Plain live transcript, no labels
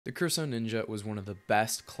The Kurosun Ninja was one of the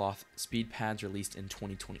best cloth speed pads released in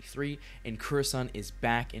 2023, and Kurosun is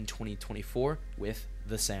back in 2024 with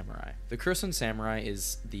the Samurai. The Kurosun Samurai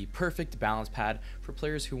is the perfect balance pad for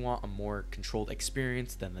players who want a more controlled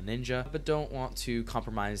experience than the Ninja, but don't want to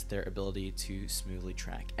compromise their ability to smoothly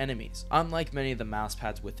track enemies. Unlike many of the mouse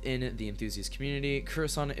pads within the enthusiast community,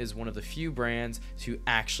 Kurosun is one of the few brands to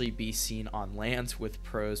actually be seen on lands with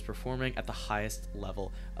pros performing at the highest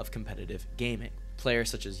level of competitive gaming.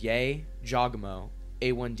 Players such as Yeti, Jawgemo,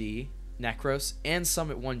 A1D, Necros, and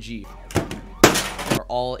Summit 1G are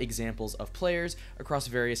all examples of players across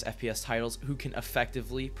various FPS titles who can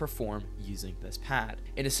effectively perform using this pad.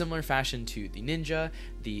 In a similar fashion to the Ninja,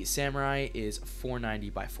 the Samurai is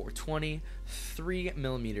 490 by 420,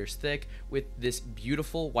 3mm thick, with this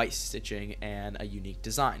beautiful white stitching and a unique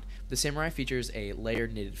design. The Samurai features a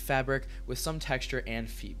layered knitted fabric with some texture and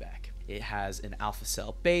feedback. It has an alpha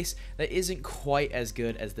cell base that isn't quite as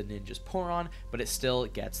good as the Ninja's Poron, but it still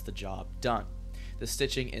gets the job done. The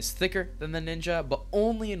stitching is thicker than the Ninja, but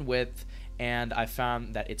only in width, and I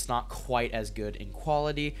found that it's not quite as good in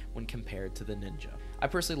quality when compared to the Ninja. I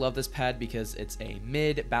personally love this pad because it's a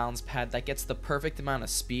mid-balance pad that gets the perfect amount of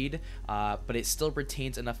speed, but it still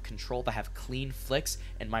retains enough control to have clean flicks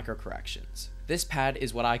and micro corrections. This pad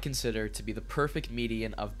is what I consider to be the perfect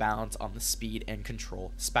median of balance on the speed and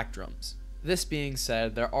control spectrums. This being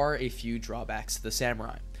said, there are a few drawbacks to the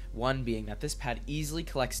Samurai. One being that this pad easily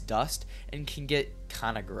collects dust and can get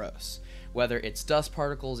kinda gross. Whether it's dust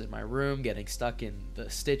particles in my room getting stuck in the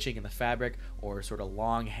stitching and the fabric, or sort of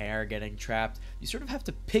long hair getting trapped, you sort of have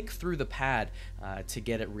to pick through the pad to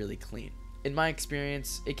get it really clean. In my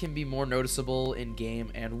experience, it can be more noticeable in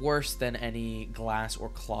game and worse than any glass or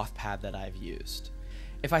cloth pad that I've used.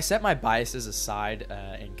 If I set my biases aside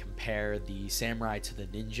and compare the Samurai to the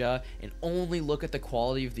Ninja and only look at the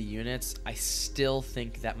quality of the units, I still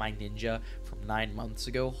think that my Ninja from 9 months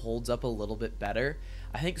ago holds up a little bit better.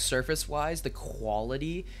 I think surface-wise, the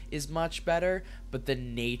quality is much better, but the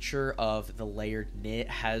nature of the layered knit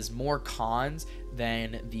has more cons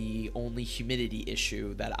than the only humidity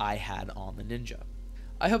issue that I had on the Ninja.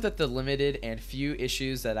 I hope that the limited and few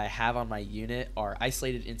issues that I have on my unit are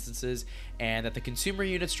isolated instances, and that the consumer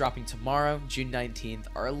units dropping tomorrow, June 19th,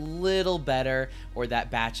 are a little better, or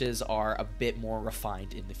that batches are a bit more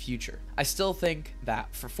refined in the future. I still think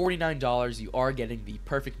that for $49 you are getting the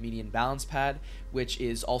perfect median balance pad, which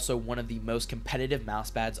is also one of the most competitive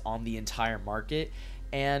mouse pads on the entire market,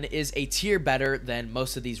 and is a tier better than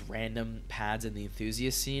most of these random pads in the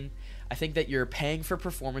enthusiast scene. I think that you're paying for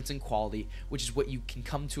performance and quality, which is what you can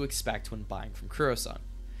come to expect when buying from Kurosun.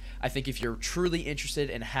 I think if you're truly interested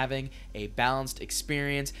in having a balanced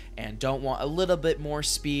experience and don't want a little bit more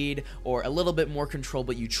speed or a little bit more control,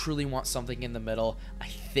 but you truly want something in the middle, I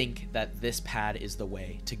think that this pad is the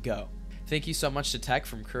way to go. Thank you so much to Tech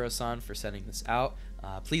from Kurosun for sending this out.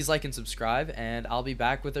 Please like and subscribe, and I'll be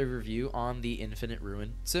back with a review on the Infinite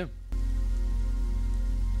Ruin soon.